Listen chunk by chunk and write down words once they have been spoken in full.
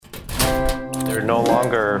You're no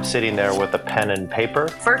longer sitting there with a pen and paper.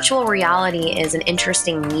 Virtual reality is an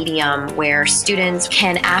interesting medium where students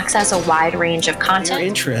can access a wide range of content. Their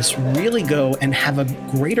interests really go and have a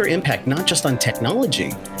greater impact, not just on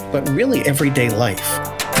technology, but really everyday life.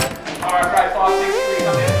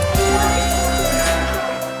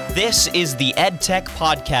 This is the EdTech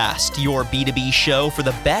Podcast, your B2B show for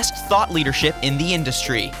the best thought leadership in the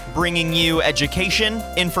industry, bringing you education,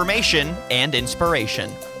 information, and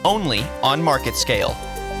inspiration, only on MarketScale.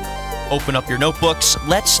 Open up your notebooks,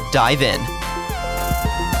 let's dive in.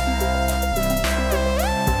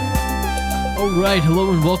 All right,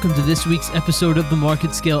 hello and welcome to this week's episode of the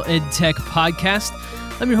MarketScale EdTech Podcast.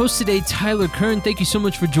 I'm your host today, Tyler Kern. Thank you so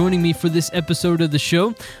much for joining me for this episode of the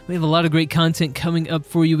show. We have a lot of great content coming up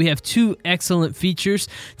for you. We have two excellent features.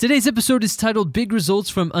 Today's episode is titled Big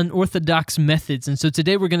Results from Unorthodox Methods. And so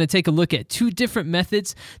today we're going to take a look at two different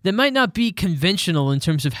methods that might not be conventional in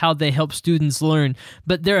terms of how they help students learn,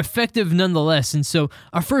 but they're effective nonetheless. And so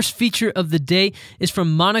our first feature of the day is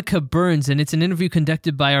from Monica Burns, and it's an interview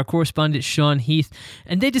conducted by our correspondent, Sean Heath.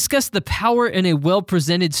 And they discuss the power in a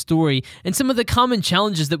well-presented story and some of the common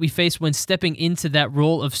challenges that we face when stepping into that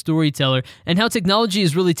role of storyteller, and how technology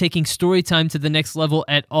is really taking story time to the next level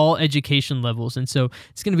at all education levels. And so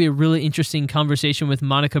it's going to be a really interesting conversation with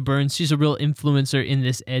Monica Burns. She's a real influencer in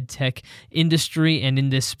this ed tech industry and in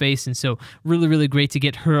this space, and so really, really great to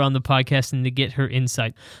get her on the podcast and to get her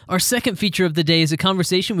insight. Our second feature of the day is a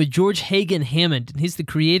conversation with George Hagan Hammond. He's the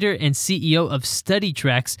creator and CEO of Study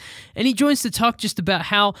Tracks, and he joins to talk just about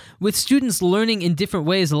how, with students learning in different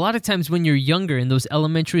ways, a lot of times when you're younger in those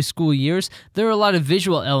elementary school years, there are a lot of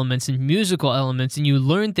visual elements and musical elements, and you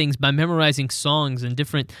learn things by memorizing songs and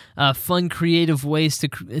different fun, creative ways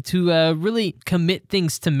to really commit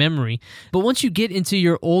things to memory. But once you get into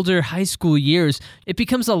your older high school years, it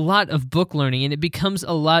becomes a lot of book learning, and it becomes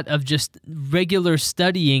a lot of just regular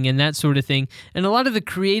studying and that sort of thing. And a lot of the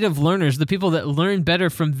creative learners, the people that learn better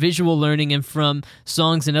from visual learning and from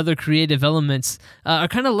songs and other creative elements, are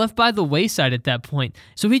kind of left by the wayside at that point.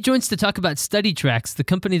 So he joins to talk about Study Tracks, the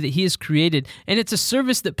company that he has created, and it's a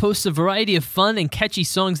service that posts a variety of fun and catchy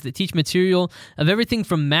songs that teach material of everything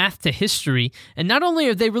from math to history. And not only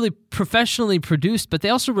are they really professionally produced, but they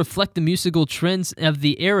also reflect the musical trends of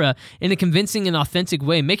the era in a convincing and authentic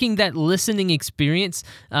way, making that listening experience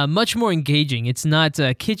much more engaging. It's not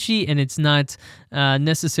kitschy, and it's not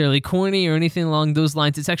necessarily corny or anything along those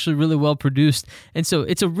lines. It's actually really well produced. And so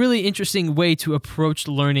it's a really interesting way to approach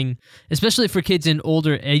learning, especially for kids in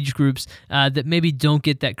older age groups that maybe don't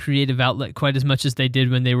get that creative outlet quite as much as they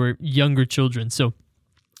did when they were younger children. So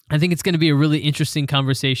I think it's going to be a really interesting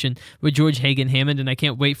conversation with George Hagan Hammond, and I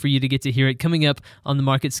can't wait for you to get to hear it coming up on the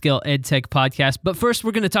MarketScale EdTech Podcast. But first,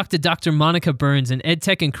 we're going to talk to Dr. Monica Burns, an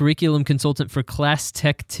EdTech and curriculum consultant for Class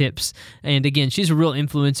Tech Tips. And again, she's a real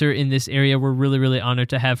influencer in this area. We're really, really honored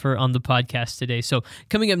to have her on the podcast today. So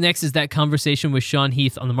coming up next is that conversation with Sean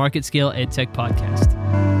Heath on the MarketScale EdTech Podcast.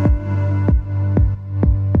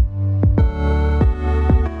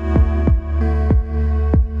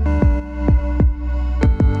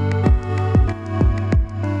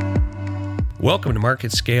 Welcome to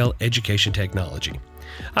MarketScale Education Technology.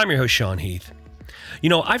 I'm your host, Sean Heath. You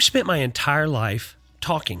know, I've spent my entire life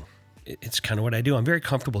talking. It's kind of what I do. I'm very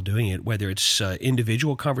comfortable doing it, whether it's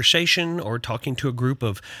individual conversation or talking to a group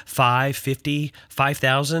of 5, 50,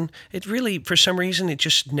 5,000. It really, for some reason, it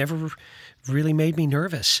just never really made me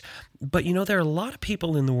nervous. But, you know, there are a lot of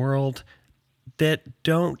people in the world that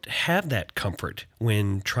don't have that comfort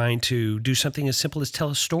when trying to do something as simple as tell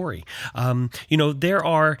a story.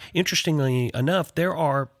 Interestingly enough, there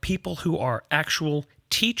are people who are actual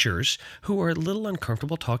teachers who are a little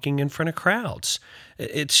uncomfortable talking in front of crowds.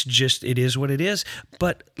 It is what it is.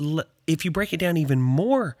 But if you break it down even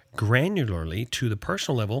more granularly to the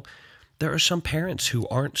personal level, there are some parents who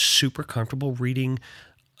aren't super comfortable reading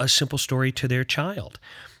a simple story to their child.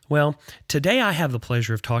 Well, today I have the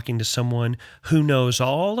pleasure of talking to someone who knows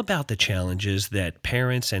all about the challenges that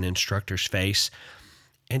parents and instructors face,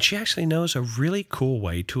 and she actually knows a really cool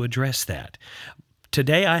way to address that.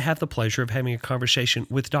 Today I have the pleasure of having a conversation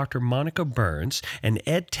with Dr. Monica Burns, an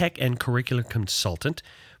ed tech and curriculum consultant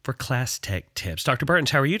for Class Tech Tips. Dr.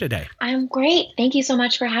 Burns, how are you today? I'm great. Thank you so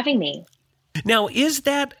much for having me. Now, is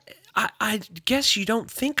that I guess you don't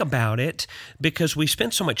think about it because we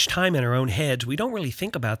spend so much time in our own heads. We don't really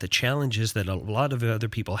think about the challenges that a lot of other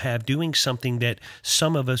people have doing something that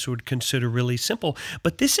some of us would consider really simple.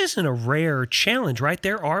 But this isn't a rare challenge, right?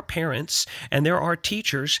 There are parents and there are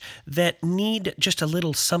teachers that need just a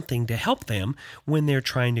little something to help them when they're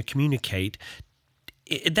trying to communicate.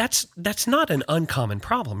 That's not an uncommon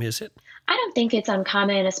problem, is it? I don't think it's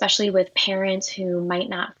uncommon, especially with parents who might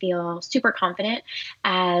not feel super confident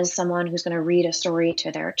as someone who's going to read a story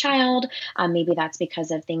to their child. Maybe that's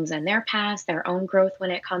because of things in their past, their own growth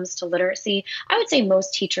when it comes to literacy. I would say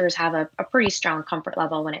most teachers have a pretty strong comfort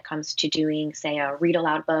level when it comes to doing, say, a read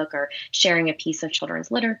aloud book or sharing a piece of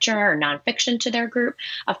children's literature or nonfiction to their group.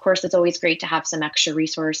 Of course, it's always great to have some extra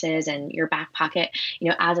resources in your back pocket,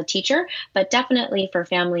 as a teacher, but definitely for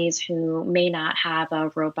families who may not have a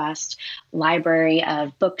robust library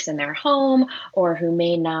of books in their home, or who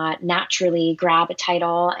may not naturally grab a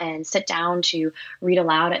title and sit down to read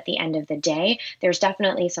aloud at the end of the day, there's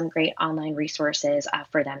definitely some great online resources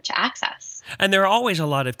for them to access. And there are always a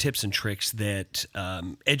lot of tips and tricks that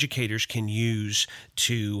educators can use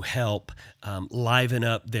to help liven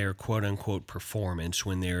up their quote-unquote performance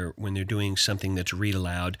when they're doing something that's read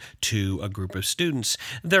aloud to a group of students.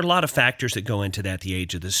 There are a lot of factors that go into that: the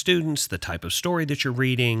age of the students, the type of story that you're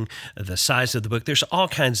reading, the size of the book. There's all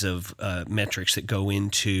kinds of metrics that go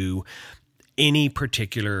into any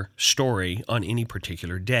particular story on any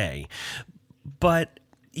particular day. But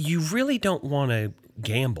you really don't want to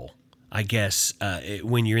gamble, I guess,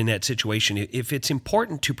 when you're in that situation. If it's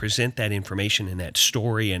important to present that information in that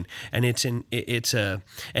story, and it's an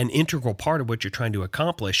integral part of what you're trying to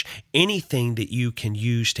accomplish, anything that you can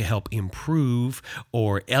use to help improve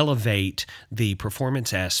or elevate the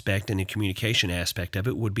performance aspect and the communication aspect of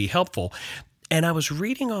it would be helpful. And I was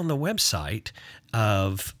reading on the website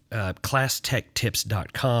of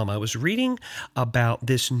classtechtips.com, I was reading about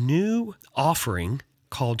this new offering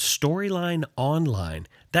called Storyline Online.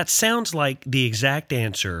 That sounds like the exact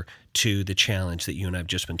answer to the challenge that you and I have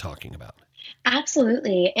just been talking about.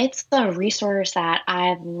 Absolutely. It's the resource that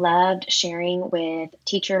I've loved sharing with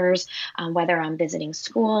teachers, whether I'm visiting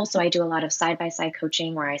schools. So I do a lot of side-by-side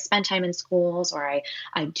coaching where I spend time in schools, or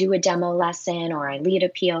I do a demo lesson, or I lead a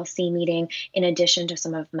PLC meeting, in addition to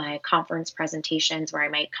some of my conference presentations where I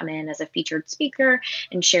might come in as a featured speaker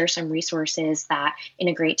and share some resources that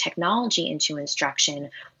integrate technology into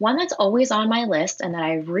instruction. One that's always on my list and that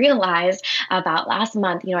I realized about last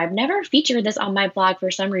month, I've never featured this on my blog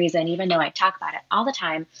for some reason, even though I talk about it all the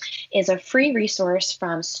time, is a free resource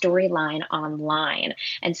from Storyline Online.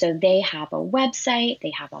 And so they have a website,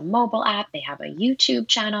 they have a mobile app, they have a YouTube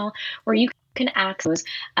channel where you can access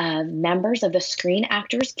members of the Screen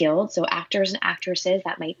Actors Guild, so actors and actresses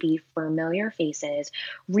that might be familiar faces,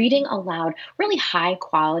 reading aloud really high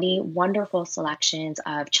quality, wonderful selections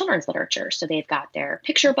of children's literature. So they've got their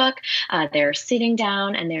picture book, they're sitting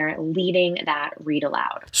down and they're leading that read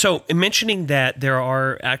aloud. So mentioning that there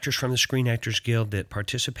are actors from the Screen Actors Guild that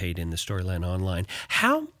participate in the Storyline Online,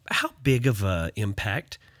 how big of an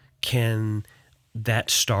impact can that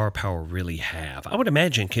star power really have? I would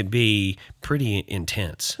imagine it could be pretty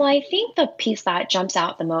intense. Well, I think the piece that jumps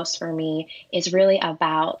out the most for me is really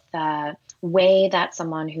about the way that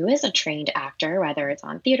someone who is a trained actor, whether it's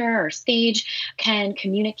on theater or stage, can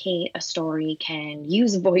communicate a story, can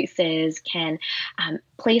use voices, can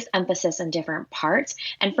place emphasis in different parts.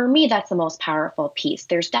 And for me, that's the most powerful piece.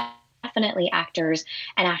 There's definitely actors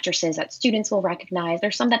and actresses that students will recognize.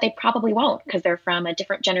 There's some that they probably won't because they're from a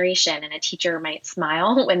different generation, and a teacher might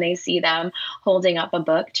smile when they see them holding up a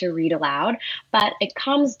book to read aloud. But it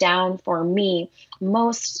comes down, for me,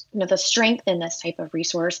 most, the strength in this type of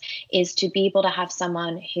resource is to be able to have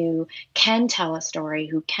someone who can tell a story,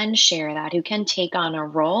 who can share that, who can take on a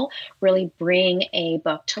role, really bring a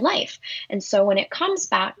book to life. And so when it comes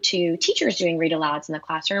back to teachers doing read alouds in the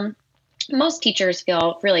classroom, most teachers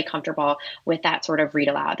feel really comfortable with that sort of read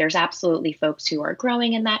aloud. There's absolutely folks who are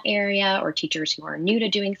growing in that area, or teachers who are new to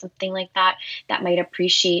doing something like that might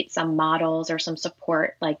appreciate some models or some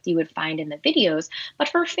support like you would find in the videos. But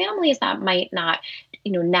for families that might not,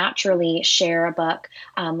 naturally share a book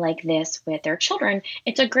like this with their children,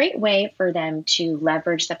 it's a great way for them to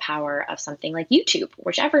leverage the power of something like YouTube,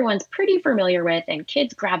 which everyone's pretty familiar with and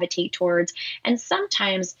kids gravitate towards. And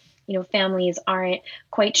sometimes families aren't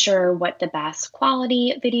quite sure what the best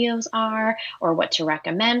quality videos are or what to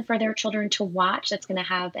recommend for their children to watch that's going to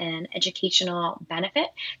have an educational benefit.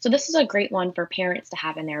 So this is a great one for parents to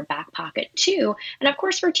have in their back pocket too. And of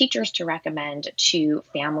course, for teachers to recommend to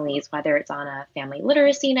families, whether it's on a family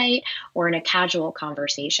literacy night or in a casual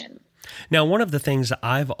conversation. Now, one of the things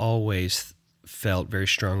I've always felt very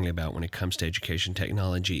strongly about when it comes to education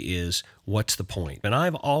technology is what's the point? And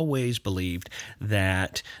I've always believed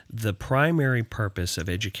that the primary purpose of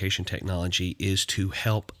education technology is to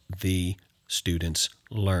help the students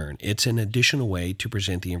learn. It's an additional way to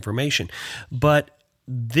present the information. But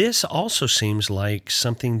this also seems like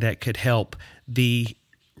something that could help the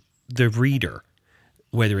reader,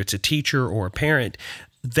 whether it's a teacher or a parent,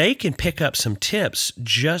 they can pick up some tips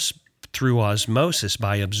just through osmosis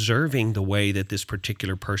by observing the way that this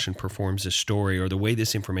particular person performs a story or the way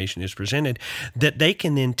this information is presented, that they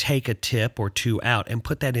can then take a tip or two out and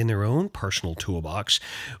put that in their own personal toolbox,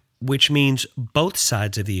 which means both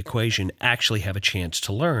sides of the equation actually have a chance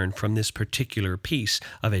to learn from this particular piece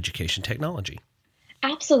of education technology.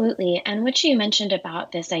 Absolutely. And what you mentioned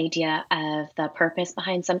about this idea of the purpose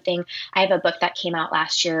behind something, I have a book that came out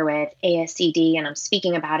last year with ASCD, and I'm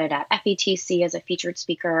speaking about it at FETC as a featured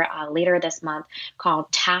speaker later this month,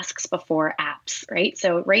 called Tasks Before Apps, right?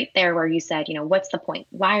 So right there where you said, what's the point?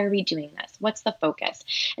 Why are we doing this? What's the focus?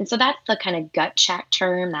 And so that's the kind of gut check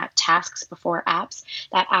term, that tasks before apps,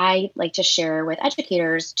 that I like to share with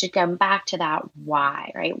educators to come back to that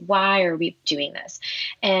why, right? Why are we doing this?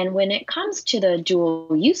 And when it comes to the dual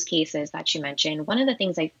use cases that you mentioned, one of the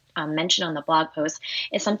things I mentioned on the blog post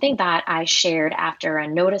is something that I shared after a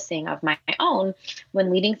noticing of my own when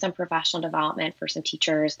leading some professional development for some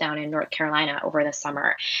teachers down in North Carolina over the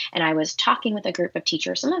summer. And I was talking with a group of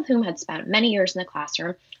teachers, some of whom had spent many years in the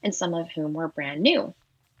classroom and some of whom were brand new.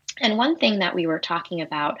 And one thing that we were talking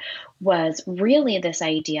about was really this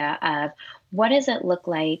idea of what does it look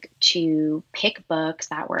like to pick books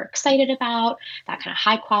that we're excited about, that kind of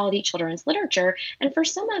high quality children's literature. And for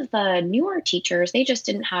some of the newer teachers, they just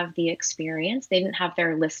didn't have the experience. They didn't have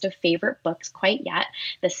their list of favorite books quite yet,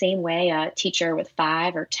 the same way a teacher with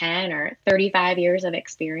 5 or 10 or 35 years of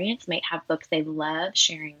experience might have books they love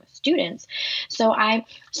sharing with students. So I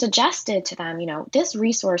suggested to them, this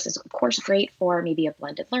resource is of course great for maybe a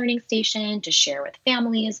blended learning station to share with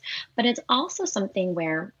families, but it's also something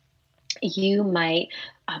where you might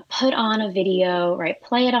put on a video, right?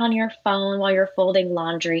 Play it on your phone while you're folding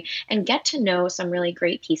laundry and get to know some really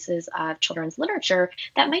great pieces of children's literature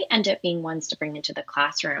that might end up being ones to bring into the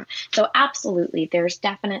classroom. So absolutely, there's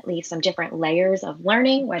definitely some different layers of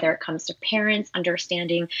learning, whether it comes to parents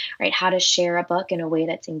understanding, right, how to share a book in a way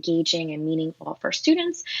that's engaging and meaningful for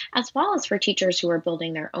students, as well as for teachers who are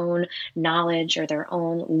building their own knowledge or their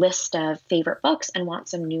own list of favorite books and want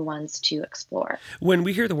some new ones to explore. When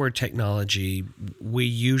we hear the word technology,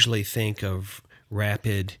 we usually think of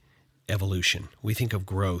rapid evolution. We think of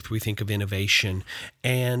growth. We think of innovation.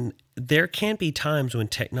 And there can be times when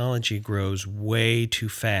technology grows way too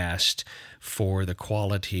fast for the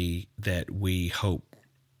quality that we hope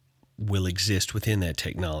will exist within that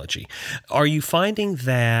technology. Are you finding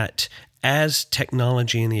that as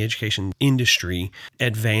technology in the education industry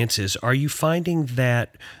advances, are you finding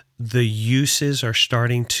that the uses are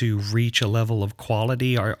starting to reach a level of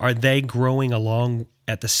quality? Are they growing along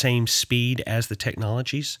at the same speed as the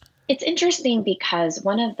technologies? It's interesting because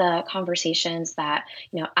one of the conversations that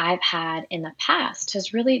I've had in the past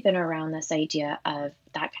has really been around this idea of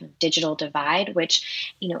that kind of digital divide,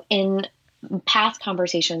 which in past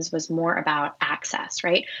conversations was more about access,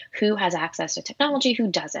 right? Who has access to technology, who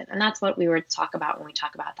doesn't? And that's what we would talk about when we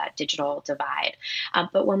talk about that digital divide.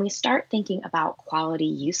 But when we start thinking about quality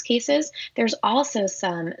use cases, there's also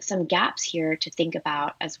some gaps here to think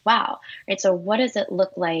about as well, right? So what does it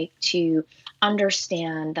look like to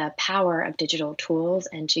understand the power of digital tools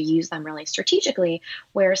and to use them really strategically,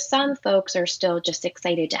 where some folks are still just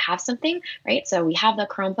excited to have something, right? So we have the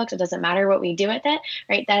Chromebooks, it doesn't matter what we do with it,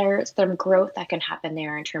 right? There's some growth that can happen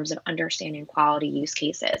there in terms of understanding quality use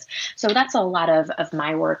cases. So that's a lot of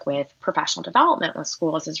my work with professional development with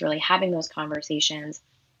schools, is really having those conversations,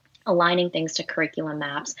 aligning things to curriculum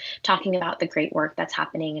maps, talking about the great work that's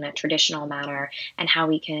happening in a traditional manner and how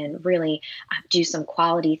we can really do some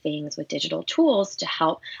quality things with digital tools to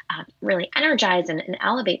help really energize and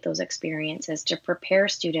elevate those experiences to prepare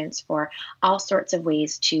students for all sorts of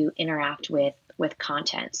ways to interact with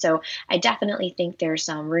content. So I definitely think there's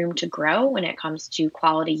some room to grow when it comes to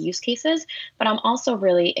quality use cases, but I'm also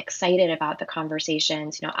really excited about the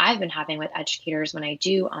conversations, I've been having with educators when I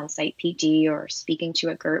do on-site PD or speaking to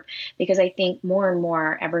a group, because I think more and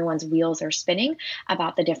more everyone's wheels are spinning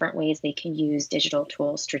about the different ways they can use digital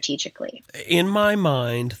tools strategically. In my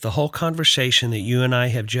mind, the whole conversation that you and I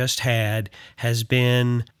have just had has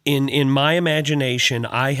been, in my imagination,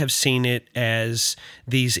 I have seen it as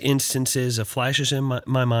these instances of flashes in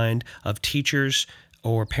my mind of teachers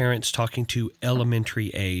or parents talking to elementary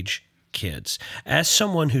age kids. As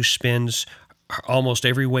someone who spends almost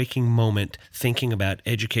every waking moment thinking about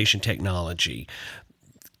education technology,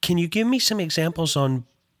 can you give me some examples on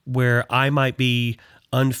where I might be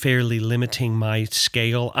unfairly limiting my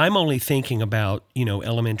scale? I'm only thinking about,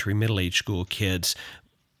 elementary, middle-aged school kids.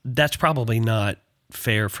 That's probably not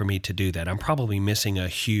fair for me to do that. I'm probably missing a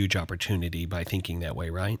huge opportunity by thinking that way,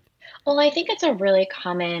 right? Well, I think it's a really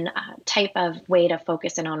common type of way to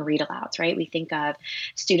focus in on read alouds, right? We think of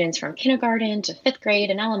students from kindergarten to fifth grade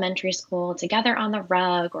in elementary school together on the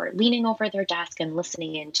rug or leaning over their desk and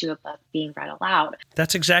listening into a book being read aloud.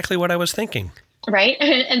 That's exactly what I was thinking. Right.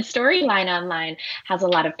 And Storyline Online has a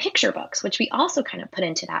lot of picture books, which we also kind of put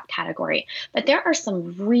into that category. But there are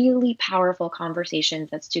some really powerful conversations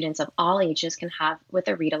that students of all ages can have with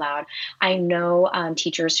a read aloud. I know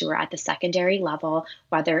teachers who are at the secondary level,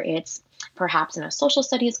 whether it's perhaps in a social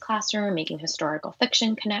studies classroom, making historical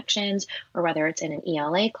fiction connections, or whether it's in an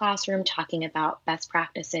ELA classroom, talking about best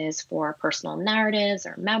practices for personal narratives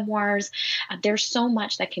or memoirs. There's so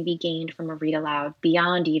much that can be gained from a read aloud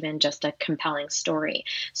beyond even just a compelling story.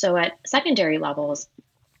 So at secondary levels,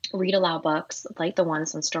 read aloud books like the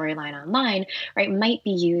ones on Storyline Online, right, might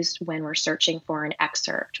be used when we're searching for an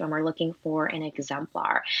excerpt, when we're looking for an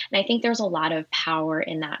exemplar. And I think there's a lot of power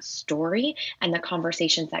in that story and the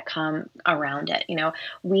conversations that come around it.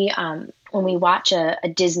 We when we watch a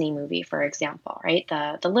Disney movie, for example, right,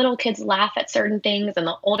 the little kids laugh at certain things and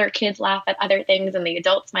the older kids laugh at other things and the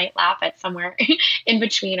adults might laugh at somewhere in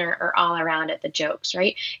between or all around at the jokes,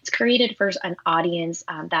 right? It's created for an audience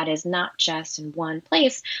that is not just in one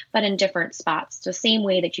place, but in different spots. The same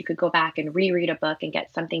way that you could go back and reread a book and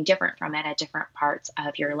get something different from it at different parts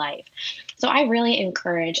of your life. So I really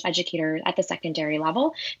encourage educators at the secondary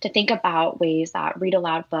level to think about ways that read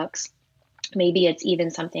aloud books. Maybe it's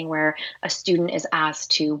even something where a student is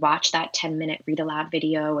asked to watch that 10-minute read aloud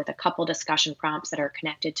video with a couple discussion prompts that are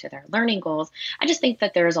connected to their learning goals. I just think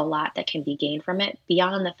that there's a lot that can be gained from it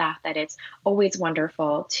beyond the fact that it's always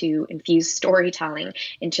wonderful to infuse storytelling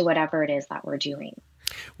into whatever it is that we're doing.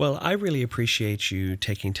 Well, I really appreciate you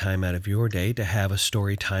taking time out of your day to have a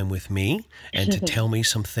story time with me and to tell me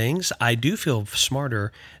some things. I do feel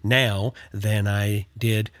smarter now than I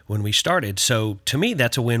did when we started. So to me,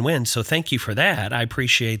 that's a win-win. So thank you for that. I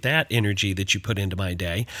appreciate that energy that you put into my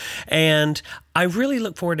day. And I really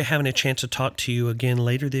look forward to having a chance to talk to you again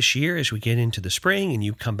later this year as we get into the spring and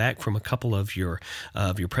you come back from a couple of your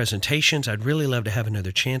presentations. I'd really love to have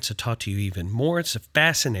another chance to talk to you even more. It's a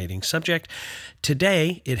fascinating subject. Today,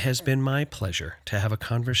 it has been my pleasure to have a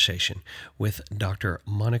conversation with Dr.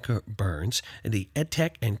 Monica Burns, the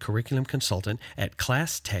EdTech and Curriculum Consultant at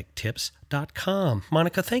ClassTechTips.com.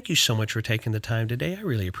 Monica, thank you so much for taking the time today. I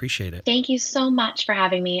really appreciate it. Thank you so much for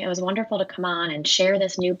having me. It was wonderful to come on and share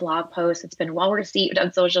this new blog post. It's been well received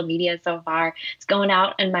on social media so far. It's going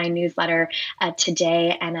out in my newsletter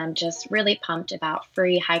today, and I'm just really pumped about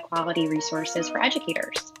free, high-quality resources for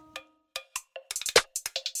educators.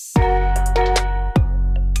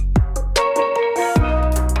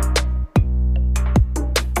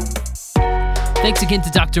 Thanks again to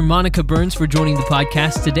Dr. Monica Burns for joining the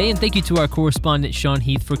podcast today, and thank you to our correspondent, Sean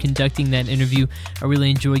Heath, for conducting that interview. I really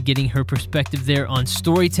enjoyed getting her perspective there on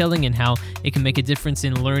storytelling and how it can make a difference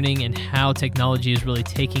in learning and how technology is really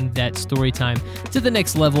taking that story time to the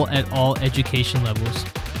next level at all education levels.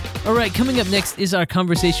 All right, coming up next is our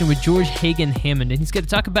conversation with George Hagen Hammond, and he's going to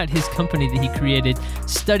talk about his company that he created,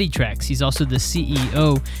 Study Tracks. He's also the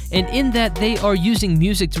CEO, and in that they are using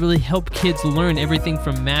music to really help kids learn everything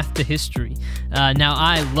from math to history. Now,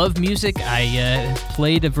 I love music. I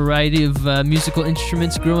played a variety of musical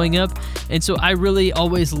instruments growing up, and so I really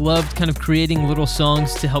always loved kind of creating little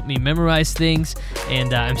songs to help me memorize things,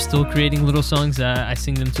 and I'm still creating little songs. I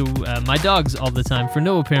sing them to my dogs all the time for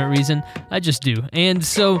no apparent reason. I just do. And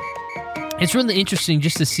so it's really interesting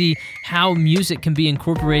just to see how music can be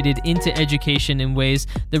incorporated into education in ways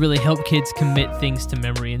that really help kids commit things to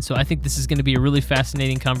memory. And so I think this is going to be a really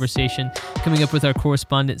fascinating conversation coming up with our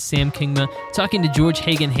correspondent, Sam Kingma, talking to George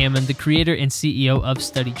Hagen Hammond, the creator and CEO of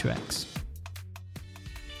Study Tracks.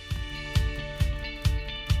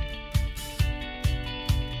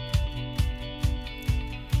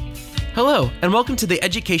 Hello, and welcome to the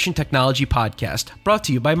Education Technology Podcast, brought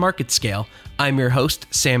to you by MarketScale. I'm your host,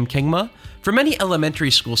 Sam Kingma. For many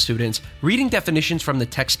elementary school students, reading definitions from the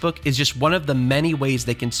textbook is just one of the many ways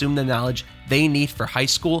they consume the knowledge they need for high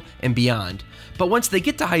school and beyond. But once they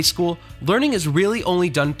get to high school, learning is really only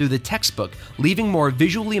done through the textbook, leaving more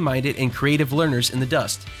visually minded and creative learners in the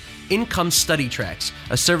dust. In comes Study Tracks,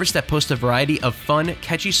 a service that posts a variety of fun,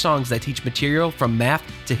 catchy songs that teach material from math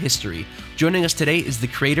to history. Joining us today is the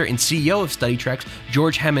creator and CEO of Study Tracks,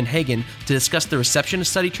 George Hammond Hagen, to discuss the reception of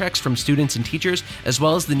Study Tracks from students and teachers, as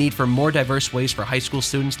well as the need for more diverse ways for high school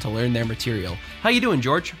students to learn their material. How you doing,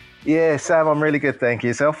 George? Yeah, Sam, I'm really good. Thank you.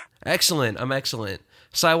 Yourself? Excellent. I'm excellent.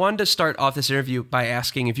 So I wanted to start off this interview by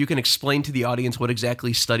asking if you can explain to the audience what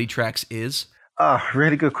exactly Study Tracks is.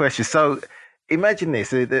 Really good question. So imagine this.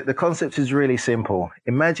 The concept is really simple.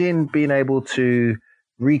 Imagine being able to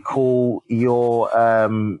recall your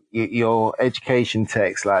education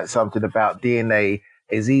text, like something about DNA,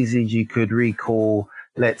 as easy as you could recall,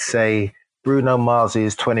 let's say, Bruno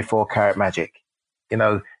Mars's 24 Karat Magic. You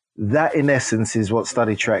know, that in essence is what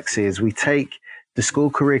Study Tracks is. We take the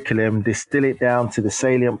school curriculum, distill it down to the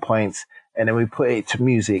salient points, and then we put it to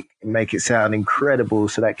music and make it sound incredible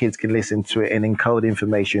so that kids can listen to it and encode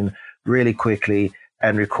information really quickly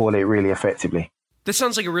and recall it really effectively. This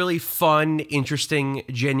sounds like a really fun, interesting,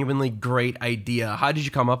 genuinely great idea. How did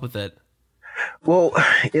you come up with it? Well,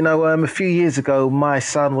 a few years ago, my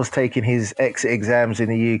son was taking his exit exams in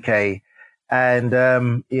the UK. And,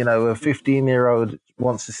 a 15-year-old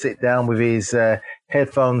wants to sit down with his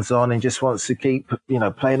headphones on and just wants to keep,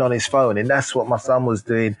 playing on his phone. And that's what my son was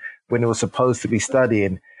doing when he was supposed to be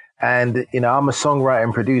studying. And, I'm a songwriter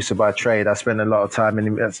and producer by trade. I spend a lot of time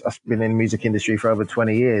I've been in the music industry for over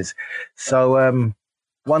 20 years. So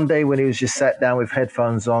one day when he was just sat down with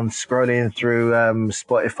headphones on, scrolling through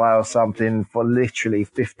Spotify or something for literally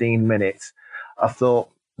 15 minutes, I thought,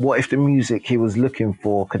 what if the music he was looking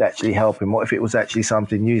for could actually help him? What if it was actually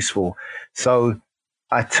something useful? So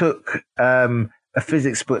I took a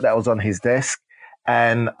physics book that was on his desk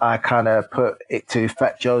and I kind of put it to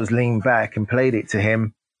Fat Joe's Lean Back and played it to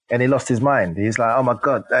him. And he lost his mind. He's like, oh my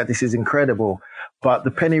God, this is incredible. But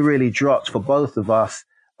the penny really dropped for both of us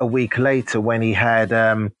a week later when he had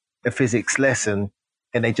a physics lesson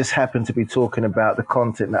and they just happened to be talking about the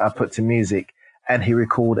content that I put to music, and he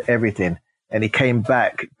recalled everything. And he came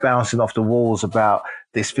back bouncing off the walls about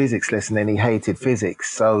this physics lesson and he hated physics.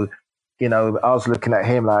 So, I was looking at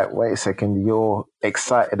him like, wait a second, you're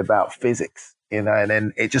excited about physics, and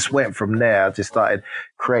then it just went from there. I just started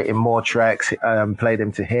creating more tracks, played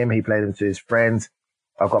them to him. He played them to his friends.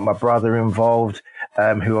 I've got my brother involved,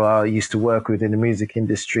 who I used to work with in the music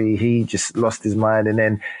industry. He just lost his mind. And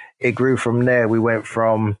then it grew from there. We went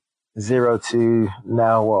from 0 to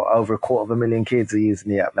now, over 250,000 kids are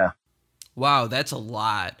using the app now. Wow, that's a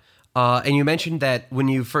lot. And you mentioned that when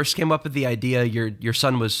you first came up with the idea, your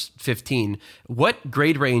son was 15. What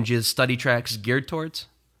grade range is Study Tracks geared towards?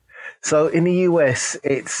 So in the US,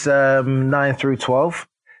 it's 9 through 12.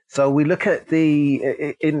 So we look at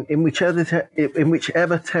in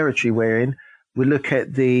whichever territory we're in, we look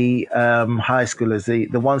at the high schoolers,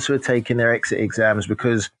 the ones who are taking their exit exams,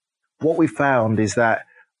 because what we found is that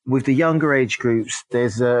with the younger age groups,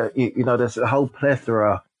 there's a whole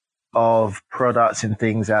plethora of products and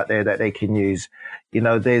things out there that they can use.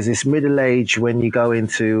 There's this middle age when you go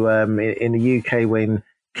into in the UK when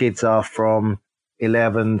kids are from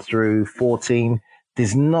 11 through 14,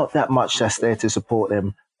 there's not that much that's there to support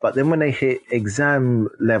them. But then when they hit exam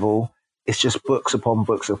level, it's just books upon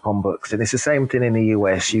books upon books. And it's the same thing in the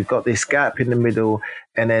US. You've got this gap in the middle.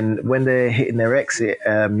 And then when they're hitting their exit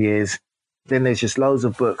years, then there's just loads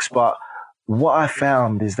of books. But what I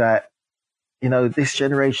found is that, this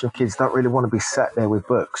generation of kids don't really want to be sat there with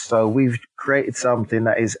books. So we've created something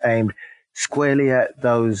that is aimed squarely at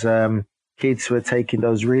those kids who are taking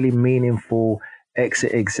those really meaningful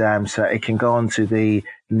exit exams so it can go on to the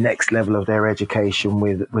next level of their education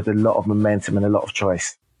with a lot of momentum and a lot of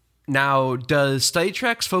choice. Now, does Study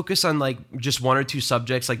Tracks focus on like just one or two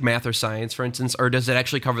subjects like math or science, for instance, or does it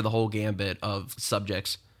actually cover the whole gambit of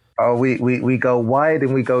subjects? Oh, we go wide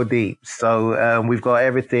and we go deep. So we've got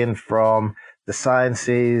everything from the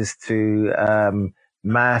sciences to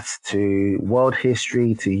maths to world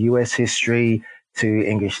history to US history to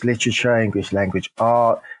English literature, English language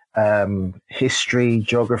art, history,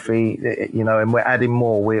 geography, and we're adding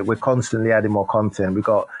more. We're constantly adding more content. We've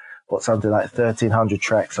got something like 1,300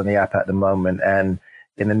 tracks on the app at the moment, and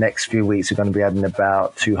in the next few weeks we're going to be adding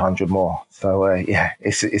about 200 more. So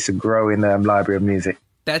it's a growing library of music.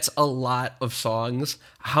 That's a lot of songs.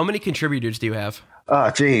 How many contributors do you have? Oh,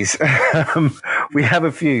 geez. We have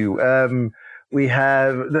a few. We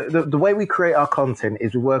have the way we create our content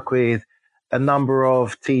is we work with a number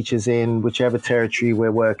of teachers in whichever territory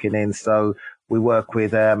we're working in. So we work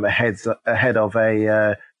with a head of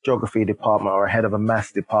a geography department or a head of a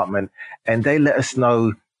maths department, and they let us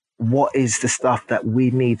know what is the stuff that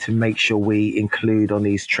we need to make sure we include on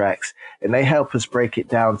these tracks. And they help us break it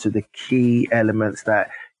down to the key elements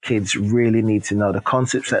that kids really need to know, the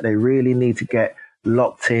concepts that they really need to get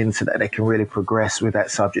locked in so that they can really progress with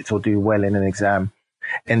that subject or do well in an exam.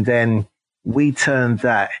 And then we turn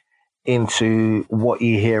that into what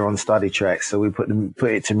you hear on Study Tracks. So we put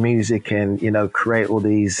it to music and, create all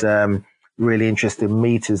these really interesting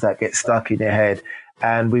meters that get stuck in your head.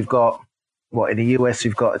 And we've got, in the US,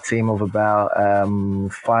 we've got a team of about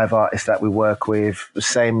 5 artists that we work with.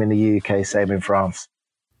 Same in the UK, same in France.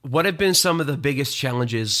 What have been some of the biggest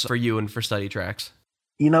challenges for you and for Study Tracks?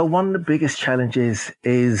 One of the biggest challenges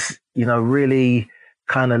is, really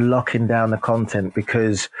kind of locking down the content,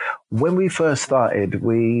 because when we first started,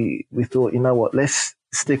 we thought, let's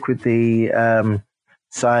stick with the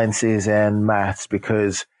sciences and maths,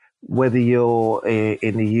 because whether you're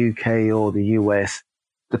in the UK or the US,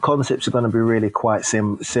 the concepts are going to be really quite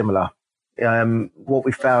similar. What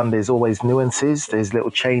we found is always nuances. There's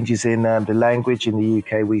little changes in the language. In the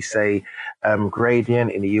UK, we say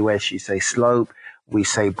gradient. In the US, you say slope. We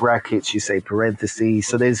say brackets, you say parentheses.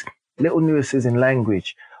 So there's little nuances in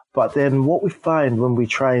language. But then what we find when we're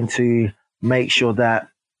trying to make sure that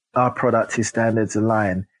our product is standards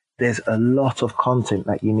aligned, there's a lot of content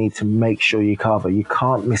that you need to make sure you cover. You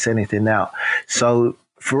can't miss anything out. So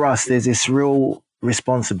for us, there's this real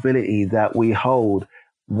responsibility that we hold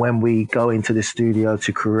when we go into the studio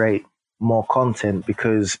to create more content,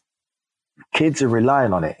 because kids are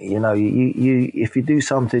relying on it. You if you do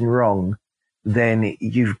something wrong, then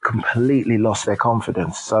you've completely lost their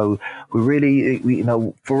confidence. So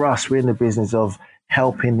for us, we're in the business of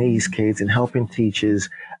helping these kids and helping teachers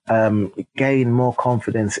gain more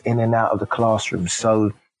confidence in and out of the classroom.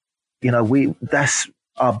 So, that's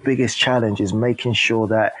our biggest challenge, is making sure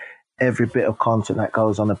that every bit of content that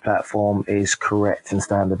goes on the platform is correct and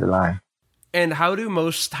standard aligned. And how do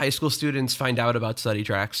most high school students find out about study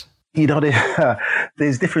tracks?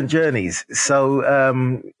 There's different journeys.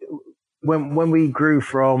 So when we grew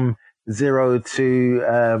from 0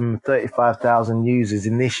 to 35,000 users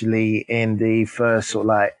initially in the first sort of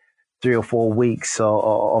like 3 or 4 weeks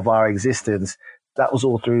of our existence, that was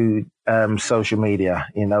all through social media.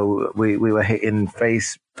 We were hitting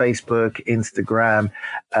Facebook, Instagram,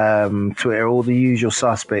 Twitter, all the usual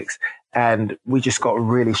suspects. And we just got a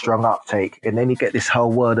really strong uptake. And then you get this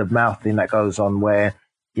whole word of mouth thing that goes on where,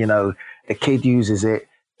 a kid uses it.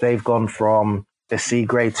 They've gone from a C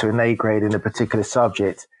grade to an A grade in a particular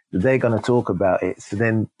subject. They're going to talk about it. So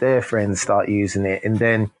then their friends start using it. And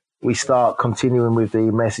then we start continuing with the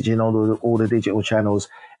messaging on all the digital channels.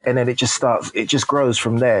 And then it just grows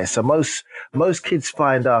from there. So most kids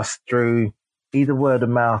find us through either word of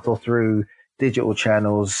mouth or through digital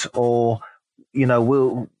channels, or,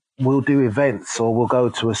 we'll do events, or we'll go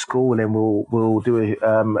to a school and we'll do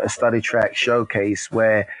a study track showcase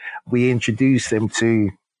where we introduce them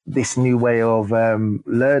to this new way of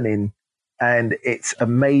learning. And it's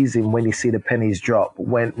amazing when you see the pennies drop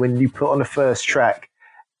when you put on the first track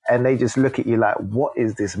and they just look at you like, what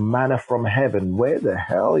is this manna from heaven? Where the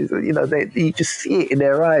hell is it? You just see it in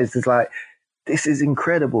their eyes. It's like, this is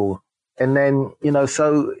incredible. And then,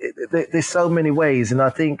 so there's so many ways. And I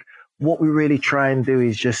think what we really try and do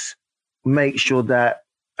is just make sure that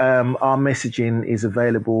our messaging is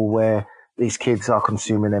available where these kids are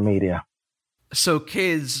consuming their media. So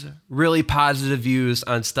kids, really positive views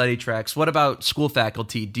on study tracks. What about school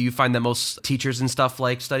faculty? Do you find that most teachers and stuff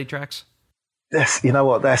like study tracks?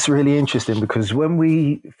 That's really interesting, because when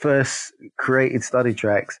we first created study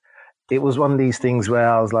tracks, it was one of these things where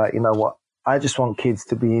I was like, I just want kids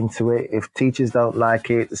to be into it. If teachers don't like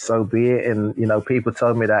it, so be it. And, people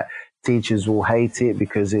told me that teachers will hate it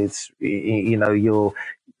because it's, you're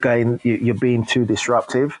being too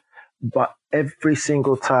disruptive. But every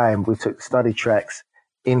single time we took study tracks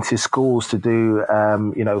into schools to do,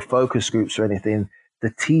 focus groups or anything, the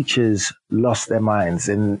teachers lost their minds.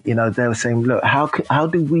 And, they were saying, look, how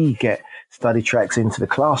do we get study tracks into the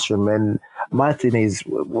classroom? And my thing is,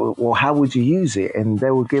 well, how would you use it? And they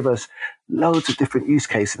will give us loads of different use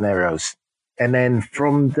case scenarios. And then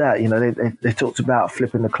from that, they talked about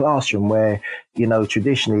flipping the classroom where,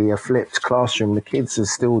 traditionally a flipped classroom, the kids are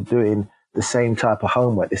still doing the same type of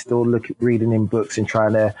homework. They're still reading in books and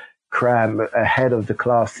trying to cram ahead of the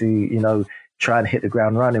class to, try and hit the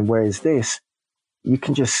ground running. Whereas this,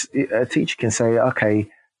 a teacher can say, okay,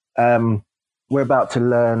 we're about to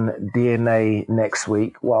learn DNA next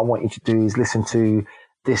week. What I want you to do is listen to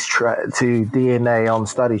this to DNA on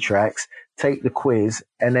study tracks, take the quiz,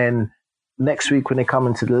 and then next week when they come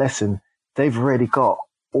into the lesson, they've already got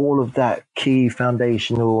all of that key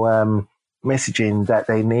foundational messaging that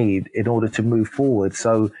they need in order to move forward.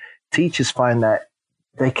 So teachers find that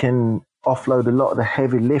they can offload a lot of the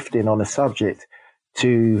heavy lifting on a subject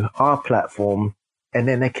to our platform, and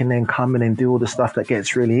then they can then come in and do all the stuff that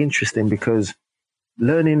gets really interesting, because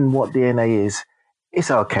learning what DNA is, it's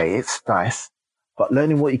okay, it's nice. But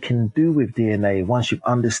learning what you can do with DNA, once you've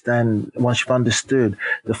understood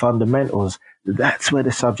the fundamentals, that's where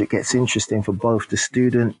the subject gets interesting for both the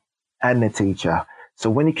student and the teacher. So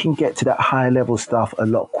when you can get to that high level stuff a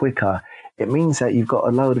lot quicker, it means that you've got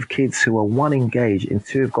a load of kids who are, one, engaged, and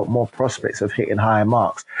two, have got more prospects of hitting higher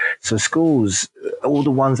marks. So schools, all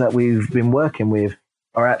the ones that we've been working with,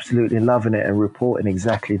 are absolutely loving it and reporting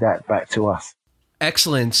exactly that back to us.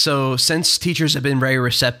 Excellent. So since teachers have been very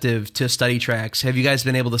receptive to study tracks, have you guys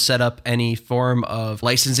been able to set up any form of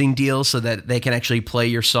licensing deals so that they can actually play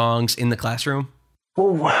your songs in the classroom?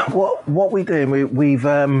 Well, what we're doing, we've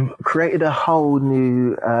created a whole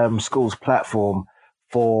new schools platform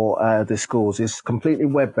for the schools. It's completely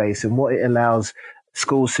web-based, and what it allows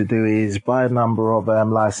schools to do is buy a number of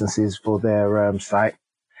licenses for their site,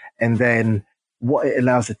 and then what it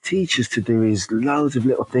allows the teachers to do is loads of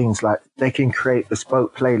little things, like they can create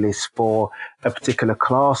bespoke playlists for a particular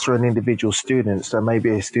class or an individual student. So maybe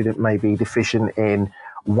a student may be deficient in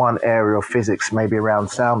one area of physics, maybe around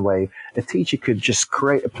sound wave. A teacher could just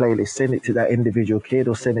create a playlist, send it to that individual kid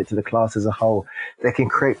or send it to the class as a whole. They can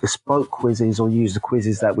create bespoke quizzes or use the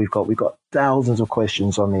quizzes that we've got. We've got thousands of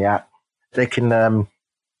questions on the app. They can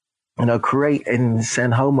create and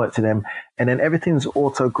send homework to them, and then everything's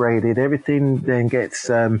auto-graded. Everything then gets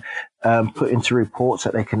put into reports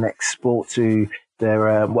that they can export to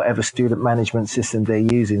their whatever student management system they're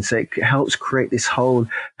using. So it helps create this whole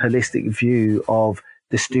holistic view of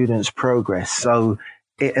the student's progress. So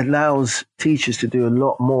it allows teachers to do a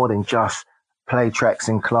lot more than just play tracks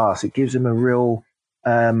in class. It gives them a real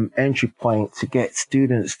entry point to get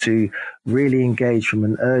students to really engage from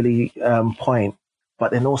an early point,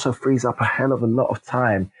 but then also frees up a hell of a lot of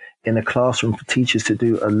time in the classroom for teachers to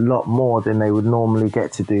do a lot more than they would normally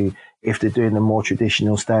get to do if they're doing the more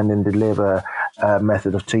traditional stand and deliver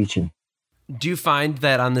method of teaching. Do you find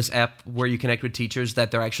that on this app where you connect with teachers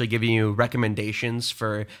that they're actually giving you recommendations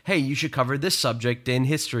for, hey, you should cover this subject in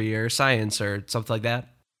history or science or something like that?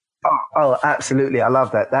 Oh, absolutely. I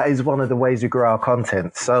love that. That is one of the ways we grow our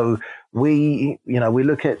content. So we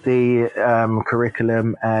look at the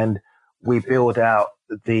curriculum and we build out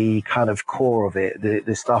the kind of core of it,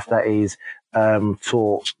 the stuff that is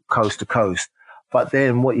taught coast to coast. But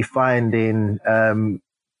then what you find in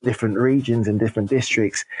different regions and different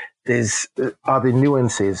districts, there's other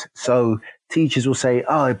nuances. So teachers will say,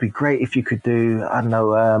 oh, it'd be great if you could do, I don't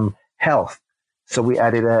know, health. So we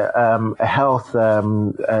added a health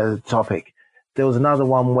topic. There was another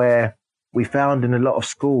one where we found in a lot of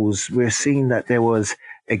schools, we're seeing that there was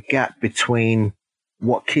a gap between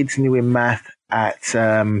what kids knew in math at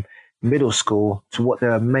middle school to what they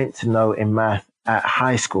were meant to know in math at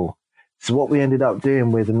high school. So what we ended up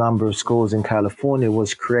doing with a number of schools in California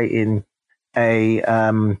was creating a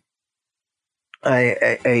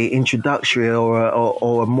introductory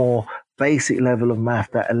or a more basic level of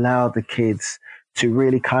math that allowed the kids to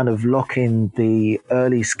really kind of lock in the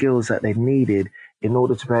early skills that they needed in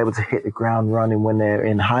order to be able to hit the ground running when they're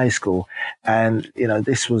in high school. And,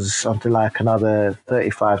 this was something like another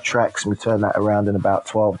 35 tracks, and we turned that around in about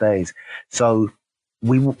 12 days. So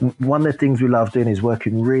one of the things we love doing is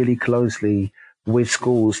working really closely with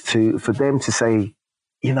schools for them to say,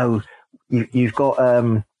 you've got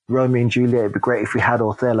Romeo and Juliet. It'd be great if we had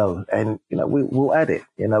Othello, and we'll add it.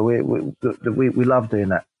 We love doing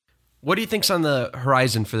that. What do you think's on the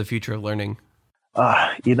horizon for the future of learning?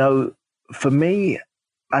 For me,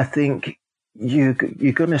 I think you're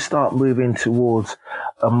going to start moving towards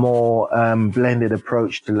a more blended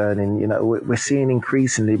approach to learning. We're seeing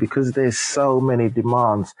increasingly, because there's so many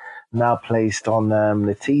demands now placed on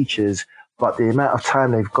the teachers, but the amount of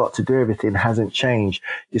time they've got to do everything hasn't changed.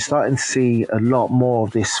 You're starting to see a lot more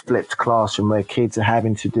of this flipped classroom where kids are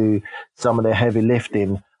having to do some of the heavy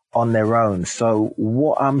lifting on their own. So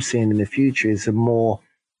what I'm seeing in the future is a more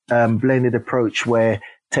blended approach where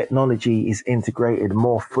technology is integrated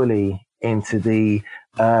more fully into the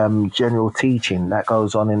general teaching that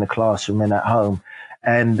goes on in the classroom and at home.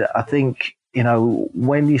 And I think,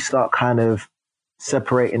 when you start kind of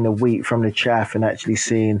separating the wheat from the chaff and actually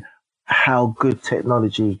seeing how good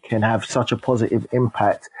technology can have such a positive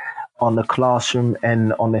impact on the classroom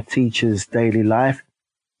and on the teacher's daily life,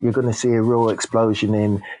 you're going to see a real explosion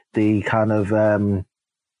in the kind of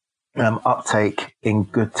uptake in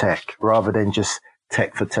good tech rather than just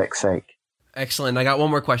tech for tech's sake. Excellent. I got one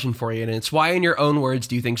more question for you, and it's why, in your own words,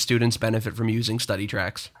 do you think students benefit from using study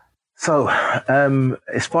tracks? So,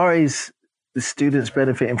 as far as the students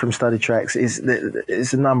benefiting from study tracks, it's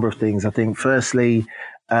a number of things. I think, firstly,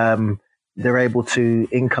 they're able to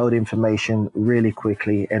encode information really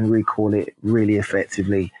quickly and recall it really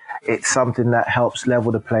effectively. It's something that helps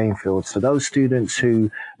level the playing field. So those students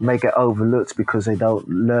who may get overlooked because they don't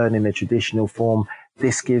learn in a traditional form,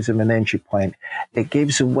 this gives them an entry point.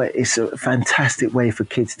 It's a fantastic way for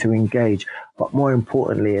kids to engage, but more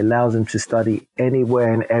importantly, it allows them to study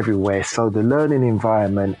anywhere and everywhere. So the learning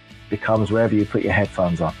environment becomes wherever you put your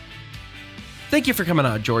headphones on. Thank you for coming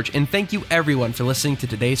on, George, and thank you everyone for listening to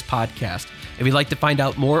today's podcast. If you'd like to find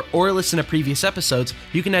out more or listen to previous episodes,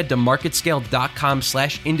 you can head to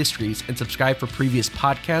marketscale.com/industries and subscribe for previous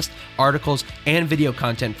podcasts, articles, and video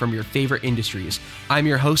content from your favorite industries. I'm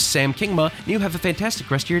your host, Sam Kingma, and you have a fantastic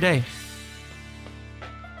rest of your day.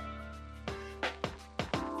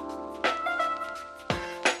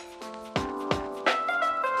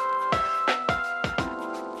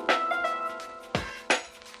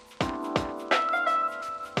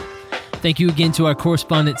 Thank you again to our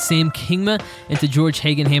correspondent, Sam Kingma, and to George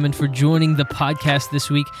Hagen-Hammond for joining the podcast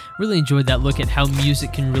this week. Really enjoyed that look at how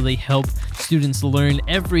music can really help students learn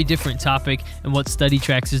every different topic and what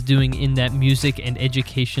StudyTracks is doing in that music and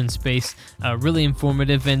education space. Really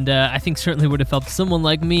informative, and I think certainly would have helped someone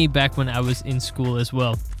like me back when I was in school as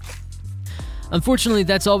well. Unfortunately,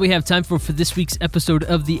 that's all we have time for this week's episode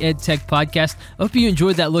of the EdTech Podcast. I hope you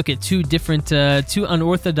enjoyed that look at two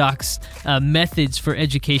unorthodox methods for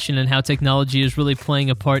education and how technology is really playing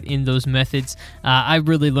a part in those methods. I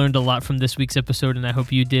really learned a lot from this week's episode, and I hope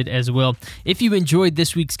you did as well. If you enjoyed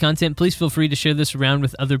this week's content, please feel free to share this around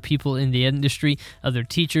with other people in the industry, other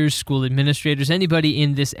teachers, school administrators, anybody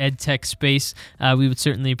in this EdTech space. We would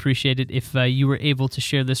certainly appreciate it if you were able to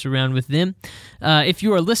share this around with them. If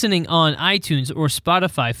you are listening on iTunes or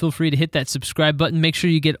Spotify, feel free to hit that subscribe button. Make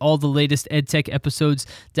sure you get all the latest EdTech episodes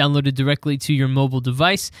downloaded directly to your mobile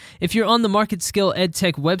device. If you're on the MarketScale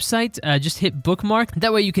EdTech website, just hit bookmark.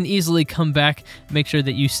 That way you can easily come back, make sure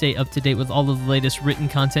that you stay up to date with all of the latest written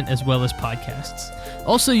content as well as podcasts.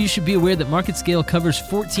 Also, you should be aware that MarketScale covers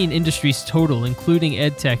 14 industries total, including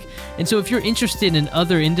EdTech. And so if you're interested in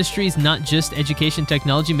other industries, not just education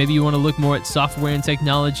technology, maybe you want to look more at software and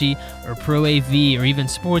technology or pro AV or even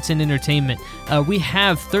sports and entertainment, we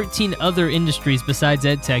have 13 other industries besides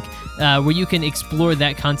EdTech where you can explore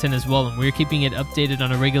that content as well. And we're keeping it updated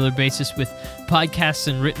on a regular basis with podcasts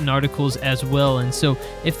and written articles as well. And so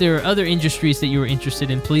if there are other industries that you are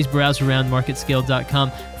interested in, please browse around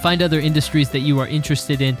marketscale.com, find other industries that you are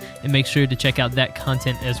interested in, and make sure to check out that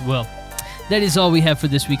content as well. That is all we have for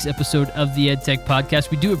this week's episode of the EdTech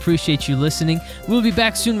Podcast. We do appreciate you listening. We'll be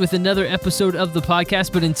back soon with another episode of the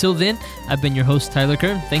podcast, but until then, I've been your host, Tyler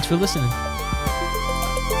Kern. Thanks for listening.